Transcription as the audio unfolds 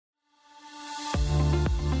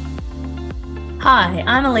Hi,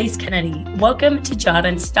 I'm Elise Kennedy. Welcome to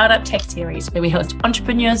Jarden's Startup Tech Series, where we host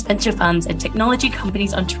entrepreneurs, venture funds, and technology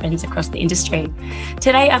companies on trends across the industry.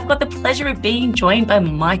 Today, I've got the pleasure of being joined by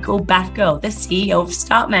Michael Batko, the CEO of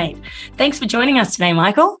Startmate. Thanks for joining us today,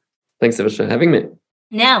 Michael. Thanks so much for having me.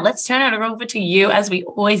 Now, let's turn it over to you, as we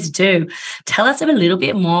always do. Tell us a little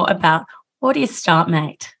bit more about what is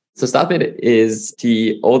Startmate. So Startmate is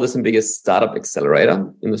the oldest and biggest startup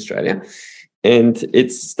accelerator in Australia. And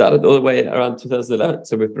it started all the way around 2011.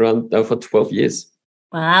 So we've been around now for 12 years.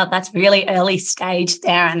 Wow, that's really early stage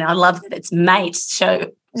there. And I love that it's mate.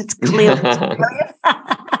 So it's clear.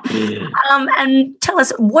 And tell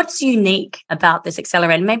us what's unique about this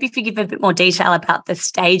accelerator. Maybe if you give a bit more detail about the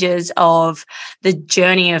stages of the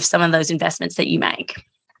journey of some of those investments that you make.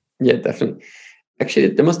 Yeah, definitely. Actually,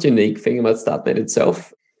 the most unique thing about Startmate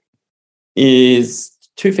itself is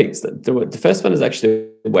two things. The first one is actually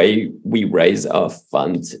the way we raise our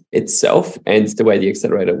fund itself and the way the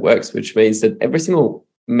accelerator works, which means that every single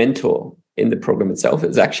mentor in the program itself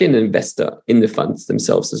is actually an investor in the funds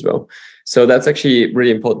themselves as well. So that's actually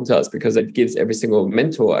really important to us because it gives every single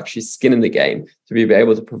mentor actually skin in the game to be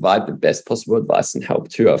able to provide the best possible advice and help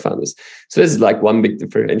to our founders. So this is like one big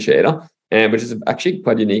differentiator, which is actually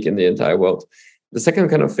quite unique in the entire world. The second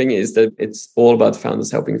kind of thing is that it's all about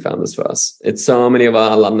founders helping founders for us. It's so many of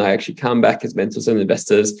our alumni actually come back as mentors and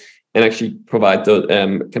investors and actually provide the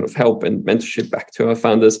kind of help and mentorship back to our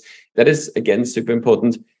founders. That is, again, super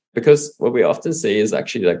important because what we often see is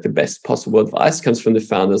actually like the best possible advice comes from the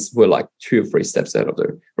founders who are like 2 or 3 steps ahead of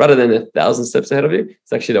you. Rather than 1,000 steps ahead of you,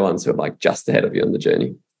 it's actually the ones who are like just ahead of you on the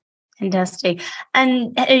journey. Fantastic.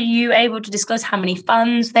 And are you able to disclose how many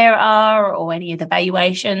funds there are or any of the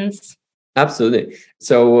valuations? Absolutely.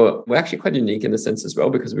 So we're actually quite unique in the sense as well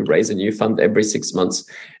because we raise a new fund every 6 months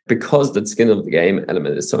because the skin of the game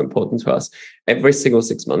element is so important to us. Every single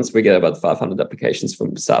 6 months, we get about 500 applications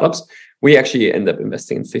from startups. We actually end up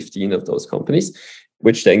investing in 15 of those companies,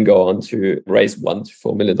 which then go on to raise $1 to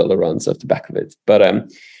 $4 million rounds off the back of it. But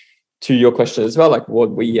to your question as well, like what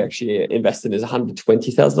we actually invest in is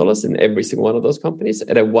 $120,000 in every single one of those companies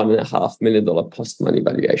at a $1.5 million post-money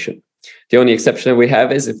valuation. The only exception we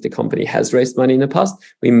have is if the company has raised money in the past,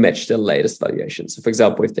 we match their latest valuation. So for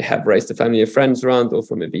example, if they have raised a family and friends round or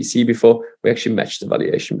from a VC before, we actually match the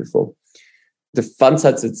valuation before. The fund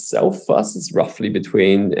size itself for us is roughly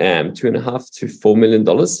between $2.5 to $4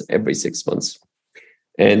 million every 6 months.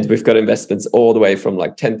 And we've got investments all the way from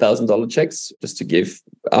like $10,000 checks, just to give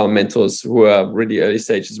our mentors who are really early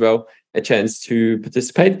stage as well a chance to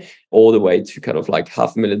participate, all the way to kind of like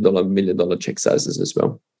 $500,000, $1 million check sizes as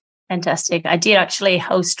well. Fantastic. I did actually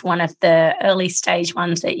host one of the early stage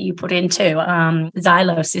ones that you put into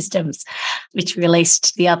Xylo Systems, which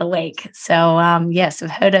released the other week. So yes,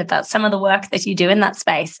 I've heard about some of the work that you do in that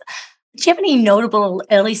space. Do you have any notable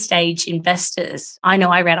early stage investors? I know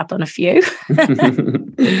I read up on a few.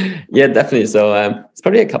 Yeah, definitely. So it's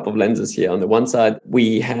probably a couple of lenses here. On the one side,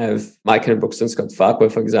 we have Mike and Brooks and Scott Farquhar,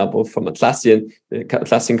 for example, from Atlassian. The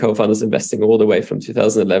Atlassian co-founders investing all the way from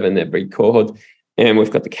 2011, every cohort. And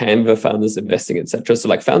we've got the Canva founders investing, etc. So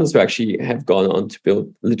like founders who actually have gone on to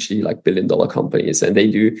build literally like billion-dollar companies, and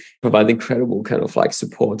they do provide incredible kind of like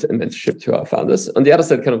support and mentorship to our founders. On the other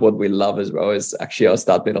side, kind of what we love as well is actually our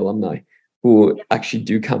Startmate alumni who actually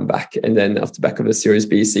do come back. And then off the back of a Series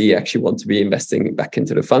B, C, actually want to be investing back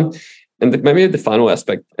into the fund. And maybe the final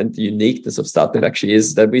aspect and the uniqueness of Startmate actually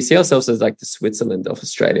is that we see ourselves as like the Switzerland of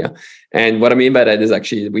Australia. And what I mean by that is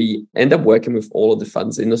actually we end up working with all of the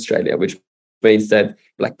funds in Australia, which means that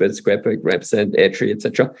Blackbird, Squarepegs, Represent, Airtree,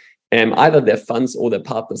 etc. Either their funds or their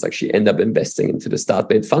partners actually end up investing into the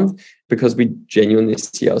Startmate fund because we genuinely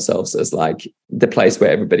see ourselves as like the place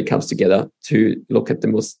where everybody comes together to look at the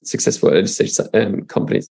most successful early stage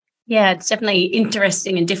companies. Yeah, it's definitely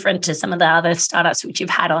interesting and different to some of the other startups which you've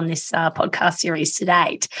had on this podcast series to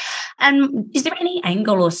date. And is there any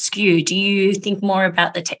angle or skew? Do you think more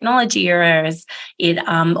about the technology, or is it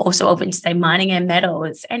also open to, say, mining and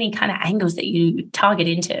metals? Any kind of angles that you target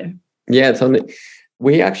into? Yeah, totally.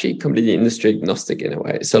 We actually completely industry agnostic in a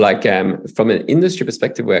way. So like from an industry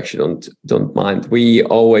perspective, we actually don't mind. We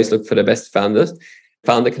always look for the best founders.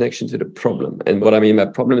 Founder connection to the problem. And what I mean by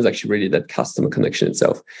problem is actually really that customer connection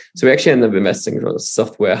itself. So we actually end up investing in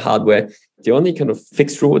software, hardware. The only kind of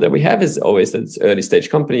fixed rule that we have is always that it's early stage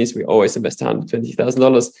companies. We always invest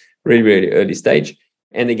 $120,000, really, really early stage.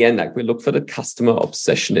 And again, like we look for the customer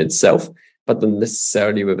obsession itself, but not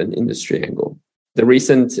necessarily with an industry angle. The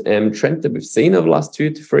recent trend that we've seen over the last 2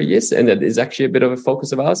 to 3 years, and that is actually a bit of a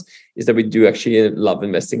focus of ours, is that we do actually love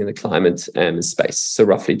investing in the climate space. So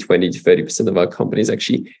roughly 20 to 30% of our companies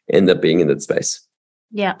actually end up being in that space.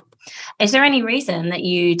 Yeah. Is there any reason that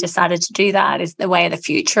you decided to do that? Is it the way of the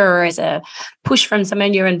future, or is a push from some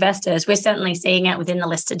of your investors? We're certainly seeing it within the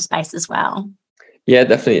listed space as well. Yeah,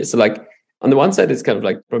 definitely. So like on the one side, it's kind of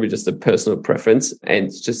like probably just a personal preference and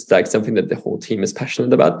it's just like something that the whole team is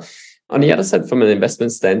passionate about. On the other side, from an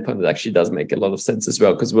investment standpoint, it actually does make a lot of sense as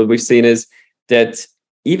well, because what we've seen is that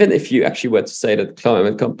even if you actually were to say that the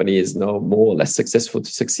climate company is no more or less successful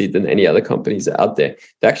to succeed than any other companies out there,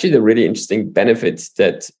 actually the really interesting benefit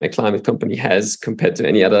that a climate company has compared to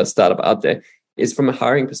any other startup out there is from a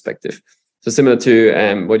hiring perspective. So similar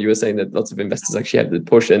to what you were saying, that lots of investors actually have the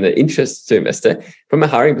push and the interest to invest there. From a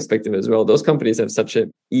hiring perspective as well, those companies have such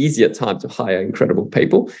an easier time to hire incredible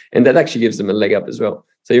people, and that actually gives them a leg up as well.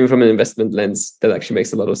 So even from an investment lens, that actually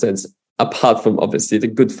makes a lot of sense, apart from obviously the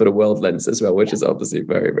good for the world lens as well, which is obviously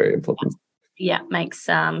very, very important. Yeah, makes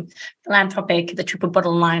philanthropic the triple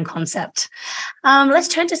bottom line concept. Let's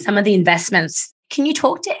turn to some of the investments. Can you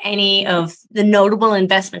talk to any of the notable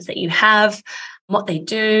investments that you have, what they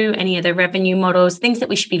do, any of the revenue models, things that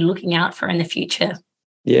we should be looking out for in the future?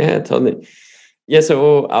 Yeah, totally. Yeah,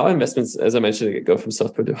 so our investments, as I mentioned, go from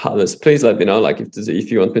software to hardware. So please let me know, like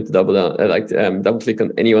if you want me to double click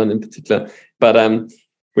on anyone in particular. But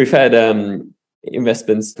we've had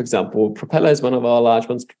investments, for example, Propeller is one of our large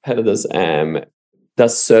ones. Propeller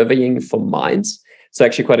does surveying for mines. So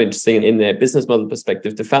actually quite interesting in their business model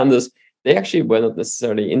perspective. The founders, they actually were not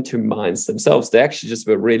necessarily into mines themselves. They actually just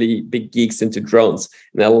were really big geeks into drones.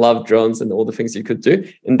 And they loved drones and all the things you could do.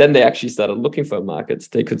 And then they actually started looking for a market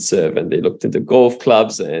they could serve. And they looked into golf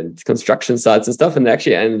clubs and construction sites and stuff. And they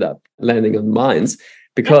actually ended up landing on mines,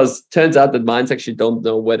 because it turns out that mines actually don't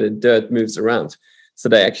know where the dirt moves around. So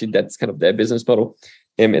that's kind of their business model.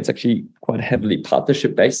 And it's actually quite heavily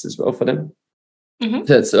partnership based as well for them. Mm-hmm.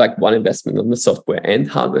 So it's like one investment on the software and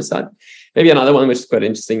hardware side. Maybe another one which is quite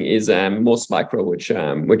interesting is Morse Micro, which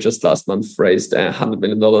just last month raised $100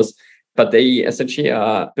 million. But they essentially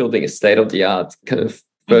are building a state-of-the-art kind of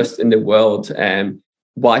first in the world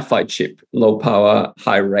Wi-Fi chip, low power,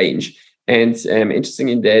 high range. And interesting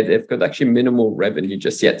in there, they've got actually minimal revenue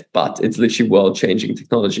just yet, but it's literally world-changing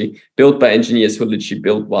technology built by engineers who literally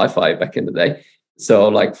built Wi-Fi back in the day. So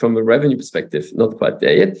like from a revenue perspective, not quite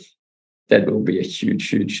there yet. That will be a huge,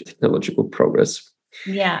 huge technological progress.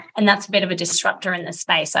 Yeah, and that's a bit of a disruptor in the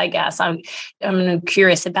space, I guess. I'm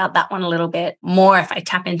curious about that one a little bit more if I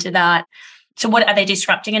tap into that. So what are they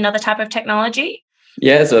disrupting? Another type of technology?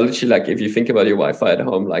 Yeah, so literally like if you think about your Wi-Fi at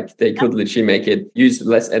home, like they could literally make it use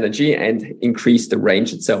less energy and increase the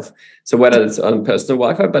range itself. So whether it's on personal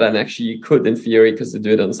Wi-Fi, but then actually you could, in theory, because they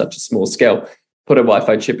do it on such a small scale, put a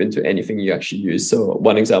Wi-Fi chip into anything you actually use. So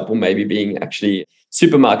one example maybe being actually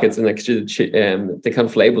supermarkets and actually the kind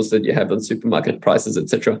of labels that you have on supermarket prices,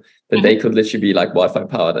 etc., that they could literally be like Wi-Fi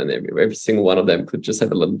powered, and every single one of them could just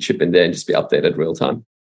have a little chip in there and just be updated real time.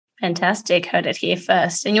 Fantastic. Heard it here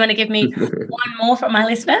first. And you want to give me one more for my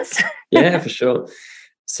listeners? Yeah, for sure.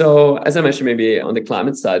 So as I mentioned, maybe on the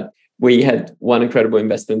climate side, we had one incredible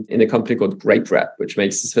investment in a company called Great Wrap, which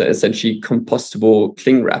makes essentially compostable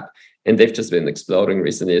cling wrap. And they've just been exploding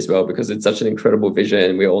recently as well, because it's such an incredible vision.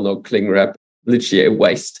 And we all know cling wrap, literally a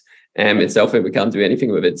waste itself, and we can't do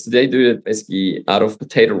anything with it. So they do it basically out of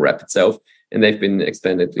potato wrap itself. And they've been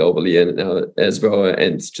expanded globally and as well.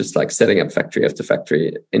 And just like setting up factory after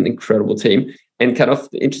factory, an incredible team. And kind of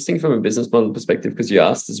interesting from a business model perspective, because you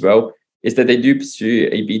asked as well, is that they do pursue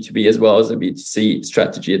a B2B as well as a B2C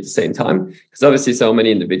strategy at the same time. Because obviously so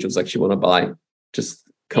many individuals actually want to buy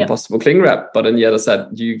just compostable cling wrap. But on the other side,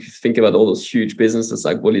 you think about all those huge businesses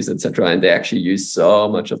like Woolies, etc., and they actually use so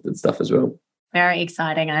much of that stuff as well. Very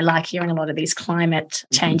exciting. I like hearing a lot of these climate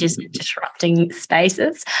changes disrupting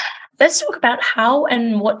spaces. Let's talk about how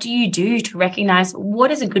and what do you do to recognize what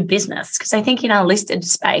is a good business? Because I think in our listed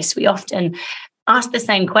space, we often ask the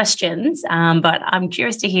same questions, but I'm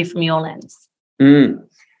curious to hear from your lens.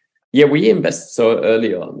 Yeah, we invest so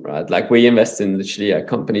early on, right? Like we invest in literally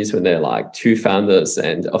companies when they're like two founders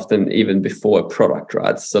and often even before a product,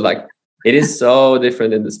 right? So like it is so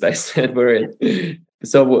different in the space that we're in.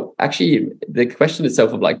 So actually the question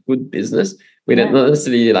itself of like good business, we don't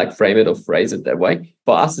necessarily like frame it or phrase it that way.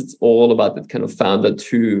 For us, it's all about that kind of founder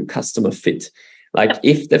to customer fit. Like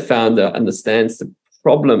if the founder understands the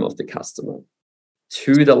problem of the customer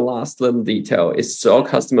to the last little detail, is so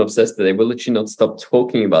customer obsessed that they will literally not stop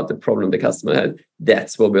talking about the problem the customer had,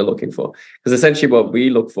 that's what we're looking for. Because essentially what we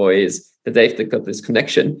look for is that they've got this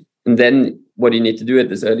connection. And then what you need to do at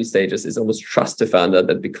this early stages is almost trust the founder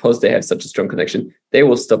that because they have such a strong connection, they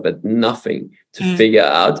will stop at nothing to figure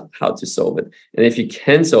out how to solve it. And if you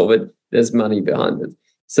can solve it, there's money behind it.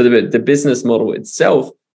 So the business model itself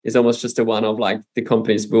is almost just a one of like the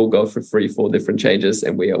companies will go through 3-4 different changes,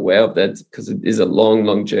 and we are aware of that because it is a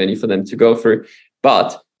long journey for them to go through.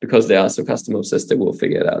 But because they are so customer obsessed, they will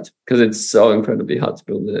figure it out because it's so incredibly hard to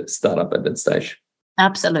build a startup at that stage.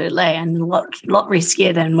 Absolutely, and a lot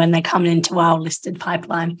riskier than when they come into our listed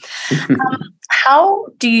pipeline. How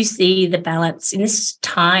do you see the balance in this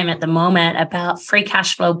time at the moment about free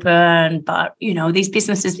cash flow burn, but these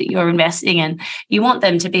businesses that you're investing in, you want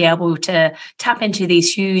them to be able to tap into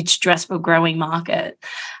these huge, addressable, growing market.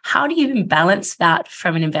 How do you balance that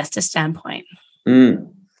from an investor standpoint?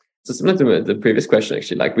 So similar to the previous question,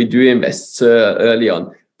 actually, like we do invest early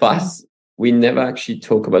on, but we never actually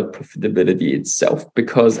talk about profitability itself,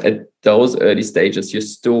 because at those early stages, you're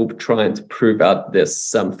still trying to prove out there's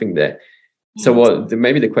something there. So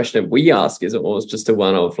maybe the question that we ask is almost just a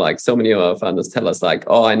one of like, so many of our founders tell us like,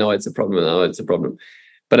 oh, I know it's a problem. I know it's a problem.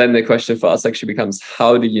 But then the question for us actually becomes,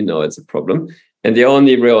 how do you know it's a problem? And the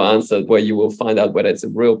only real answer where you will find out whether it's a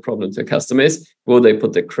real problem to a customer is, will they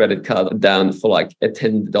put the credit card down for like a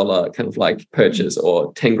 $10 kind of like purchase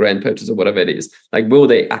or 10 grand purchase or whatever it is? Like, will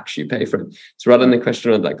they actually pay for it? So rather than the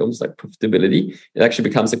question of like almost like profitability, it actually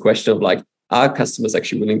becomes a question of like, are customers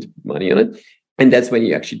actually willing to put money on it? And that's when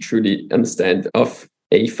you actually truly understand of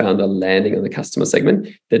a founder landing on the customer segment,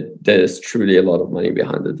 that there's truly a lot of money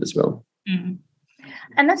behind it as well. Mm.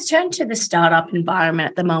 And let's turn to the startup environment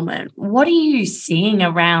at the moment. What are you seeing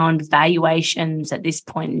around valuations at this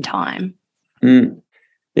point in time?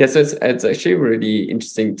 Yeah, so it's actually a really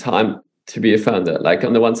interesting time to be a founder. Like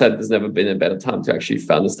on the one side, there's never been a better time to actually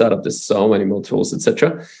found a startup. There's so many more tools,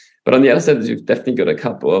 etc. But on the other side, you've definitely got a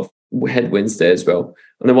couple of headwinds there as well.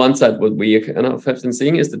 On the one side, what we have been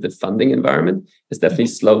seeing is that the funding environment has definitely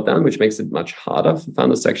slowed down, which makes it much harder for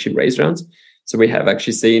founders to actually raise rounds. So we have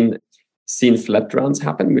actually seen flat rounds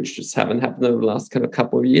happen, which just haven't happened over the last kind of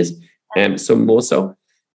couple of years. So more so.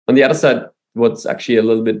 On the other side, what's actually a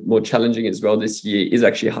little bit more challenging as well this year is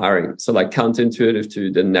actually hiring. So like counterintuitive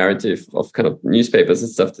to the narrative of kind of newspapers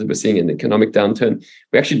and stuff that we're seeing in the economic downturn,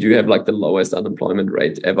 we actually do have like the lowest unemployment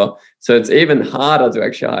rate ever. So it's even harder to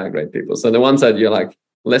actually hire great people. So on the one side, you're like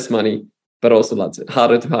less money, but also lots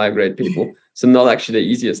harder to hire great people. So not actually the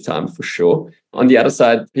easiest time for sure. On the other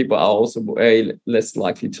side, people are also way less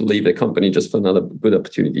likely to leave a company just for another good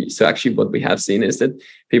opportunity. So actually what we have seen is that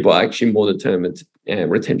people are actually more determined,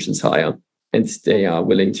 retention's higher, and they are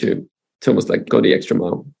willing to almost like go the extra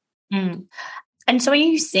mile. And so are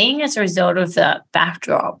you seeing, as a result of the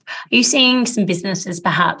backdrop, are you seeing some businesses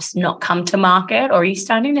perhaps not come to market, or are you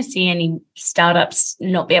starting to see any startups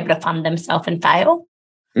not be able to fund themselves and fail?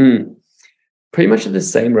 Pretty much at the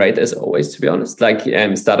same rate as always, to be honest. Like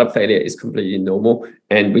startup failure is completely normal,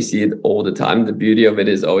 and we see it all the time. The beauty of it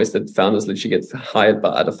is always that founders literally get hired by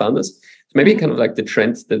other founders. So maybe kind of like the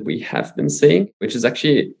trend that we have been seeing, which is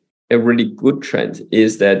actually a really good trend,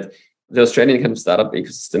 is that the Australian kind of startup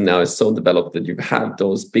ecosystem now is so developed that you have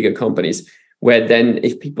those bigger companies where then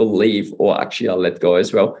if people leave or actually are let go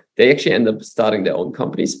as well, they actually end up starting their own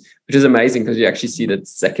companies, which is amazing because you actually see that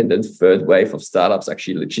second and third wave of startups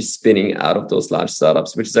actually literally spinning out of those large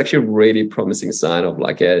startups, which is actually a really promising sign of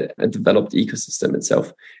like a developed ecosystem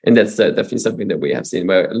itself. And that's definitely something that we have seen,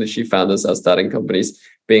 where literally founders are starting companies,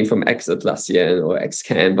 being from ex-Atlassian or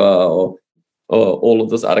ex-Canva or all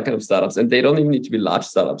of those other kind of startups. And they don't even need to be large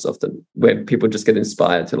startups often, where people just get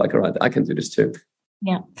inspired to like, all right, I can do this too.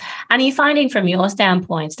 Yeah. And are you finding from your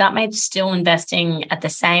standpoint, Startmate's still investing at the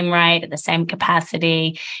same rate, at the same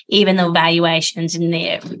capacity, even though valuations in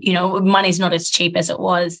there, money's not as cheap as it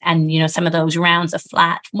was, and, some of those rounds are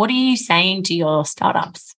flat? What are you saying to your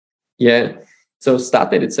startups? Yeah. So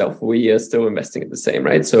Startmate itself, we are still investing at the same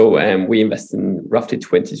rate. So we invest in roughly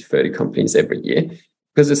 20 to 30 companies every year.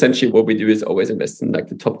 Because essentially what we do is always invest in like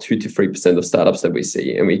the top 2 to 3% of startups that we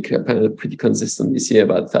see. And we kind of pretty consistent this year,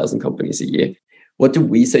 about 1,000 companies a year. What do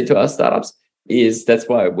we say to our startups is that's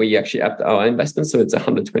why we actually upped our investment. So it's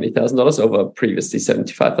 $120,000 over previously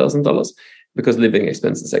 $75,000, because living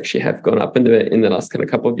expenses actually have gone up in the last kind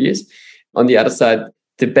of couple of years. On the other side,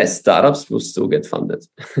 the best startups will still get funded.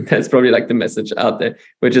 That's probably like the message out there,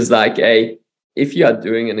 which is like, if you are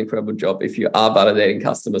doing an incredible job, if you are validating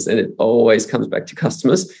customers, and it always comes back to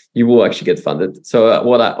customers, you will actually get funded. So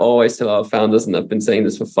what I always tell our founders, and I've been saying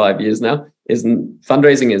this for 5 years now, is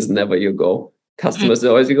fundraising is never your goal. Customers are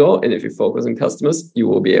always your goal. And if you focus on customers, you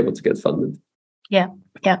will be able to get funded. Yeah.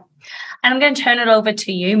 And I'm going to turn it over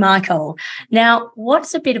to you, Michael. Now,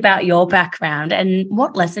 what's a bit about your background, and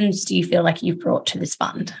what lessons do you feel like you've brought to this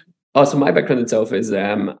fund? Oh, so my background itself is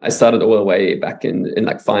I started all the way back in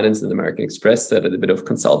like finance and American Express. I did a bit of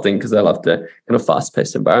consulting because I love the kind of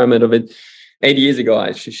fast-paced environment of it. 8 years ago, I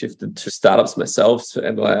actually shifted to startups myself.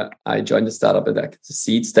 So I joined a startup at like the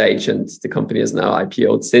seed stage, and the company has now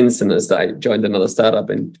IPO'd since. And as I joined another startup,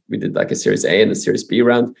 and we did like a Series A and a Series B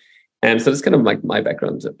round. And so that's kind of like my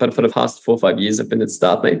background. But for the past 4 or 5 years, I've been at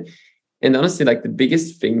Startmate. And honestly, like the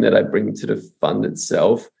biggest thing that I bring to the fund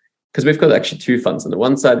itself, because we've got actually 2 funds. On the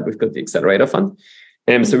one side, we've got the accelerator fund.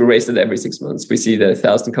 And so we raise it every 6 months. We see the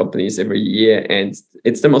 1,000 companies every year. And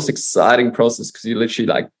it's the most exciting process because you literally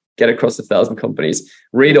like get across 1,000 companies,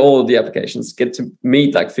 read all of the applications, get to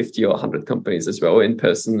meet like 50 or 100 companies as well in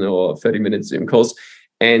person or 30-minute Zoom calls.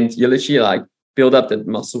 And you literally like build up that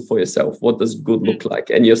muscle for yourself. What does good look like?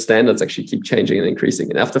 And your standards actually keep changing and increasing.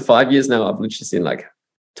 And after 5 years now, I've literally seen like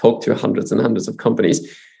talk to hundreds and hundreds of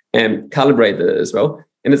companies and calibrate it as well.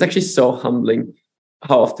 And it's actually so humbling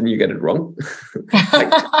how often you get it wrong.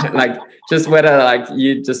 like just whether like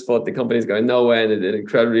you just thought the company's going nowhere and it did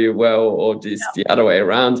incredibly well, or just the other way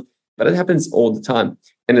around. But it happens all the time.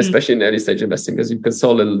 And especially in early stage investing, because you've got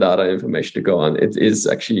so little data information to go on, it is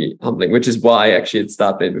actually humbling, which is why actually at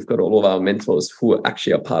Startmate, we've got all of our mentors who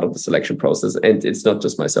actually are part of the selection process. And it's not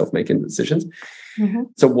just myself making decisions. Mm-hmm.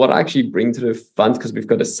 So what I actually bring to the fund, because we've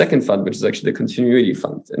got a second fund, which is actually the continuity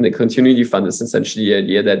fund. And the continuity fund is essentially the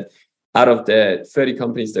idea that out of the 30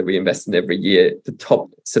 companies that we invest in every year, the top,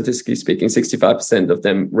 statistically speaking, 65% of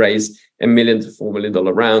them raise $1 million to $4 million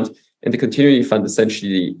round. And the continuity fund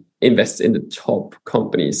essentially invests in the top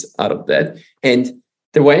companies out of that. And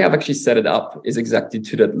the way I've actually set it up is exactly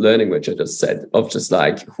to that learning, which I just said, of just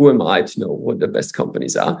like, who am I to know what the best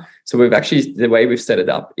companies are? So the way we've set it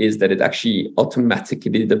up is that it actually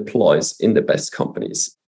automatically deploys in the best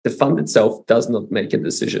companies. The fund itself does not make a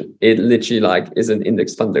decision. It literally like is an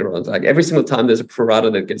index fund around. Like every single time there's a pro rata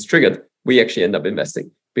that gets triggered, we actually end up investing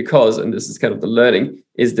because, and this is kind of the learning,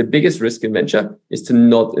 is the biggest risk in venture is to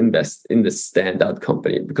not invest in the standout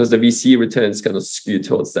company because the VC returns kind of skew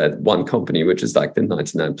towards that one company, which is like the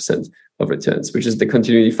 99% of returns, which is the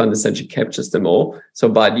continuity fund essentially captures them all. So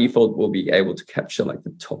by default, we'll be able to capture like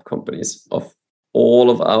the top companies of all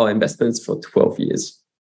of our investments for 12 years.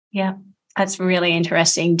 Yeah. That's really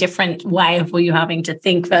interesting. Different way of you having to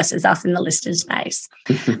think versus us in the listed space.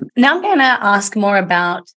 Now I'm going to ask more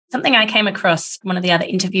about something I came across one of the other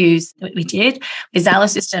interviews that we did with Xylo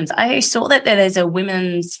Systems. I saw that there's a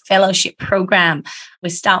women's fellowship program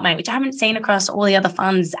with Startmate, which I haven't seen across all the other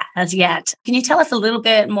funds as yet. Can you tell us a little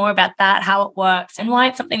bit more about that, how it works and why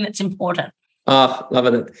it's something that's important? Love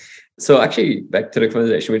it. So actually back to the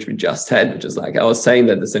conversation which we just had, which is like, I was saying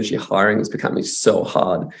that essentially hiring is becoming so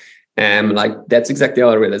hard. And like that's exactly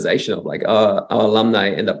our realization of like our alumni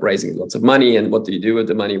end up raising lots of money. And what do you do with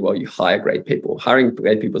the money? Well, you hire great people. Hiring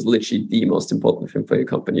great people is literally the most important thing for your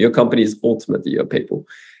company. Your company is ultimately your people.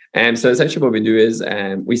 And so essentially what we do is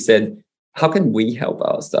we said, how can we help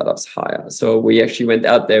our startups hire? So we actually went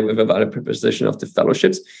out there with a value proposition of the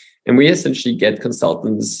fellowships. And we essentially get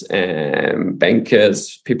consultants,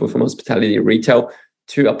 bankers, people from hospitality, retail,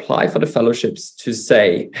 to apply for the fellowships to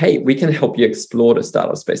say, hey, we can help you explore the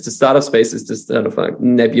startup space. The startup space is this sort of like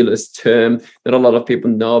nebulous term. Not a lot of people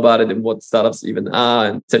know about it and what startups even are,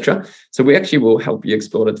 etc. So we actually will help you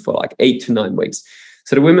explore it for like 8 to 9 weeks.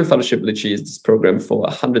 So the Women Fellowship literally is this program for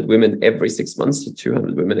 100 women every 6 months, so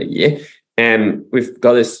 200 women a year. And we've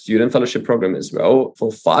got a student fellowship program as well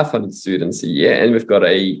for 500 students a year. And we've got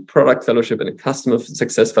a product fellowship and a customer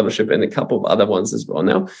success fellowship and a couple of other ones as well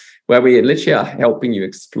now, where we literally are helping you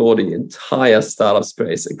explore the entire startup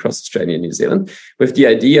space across Australia and New Zealand with the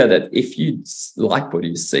idea that if you like what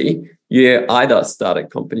you see, you either start a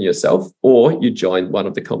company yourself or you join one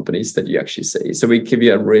of the companies that you actually see. So we give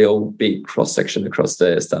you a real big cross-section across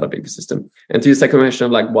the startup ecosystem. And to your second question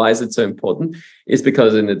of like, why is it so important? Is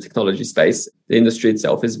because in the technology space, the industry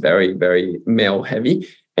itself is very, very male heavy.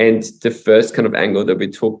 And the first kind of angle that we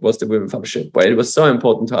took was the Women Fellowship, where it was so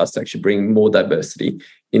important to us to actually bring more diversity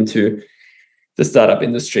into the startup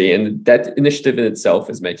industry. And that initiative in itself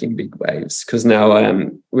is making big waves because now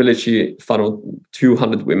we literally funnel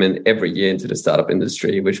 200 women every year into the startup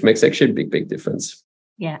industry, which makes actually a big, big difference.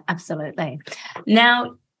 Yeah, absolutely.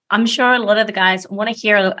 Now, I'm sure a lot of the guys want to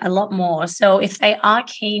hear a lot more. So if they are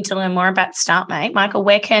keen to learn more about Startmate, Michael,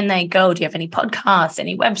 where can they go? Do you have any podcasts,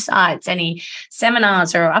 any websites, any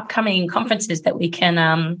seminars or upcoming conferences that we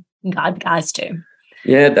can guide guys to?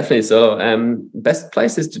 Yeah, definitely. So best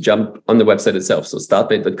place is to jump on the website itself. So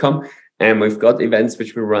startmate.com. And we've got events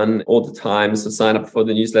which we run all the time. So sign up for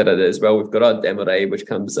the newsletter there as well. We've got our demo day, which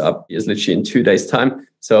comes up is literally in 2 days' time.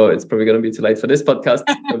 So it's probably going to be too late for this podcast.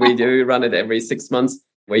 But we do run it every 6 months.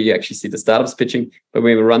 where you actually see the startups pitching, but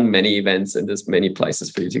we run many events and there's many places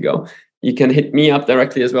for you to go. You can hit me up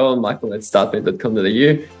directly as well on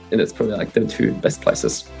michael@startmate.com.au, and it's probably like the 2 best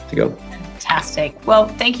places to go. Fantastic. Well,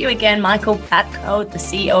 thank you again, Michael Batko, the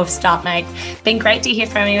CEO of Startmate. Been great to hear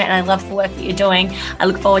from you, and I love the work that you're doing. I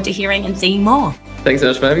look forward to hearing and seeing more. Thanks so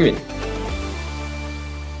much for having me.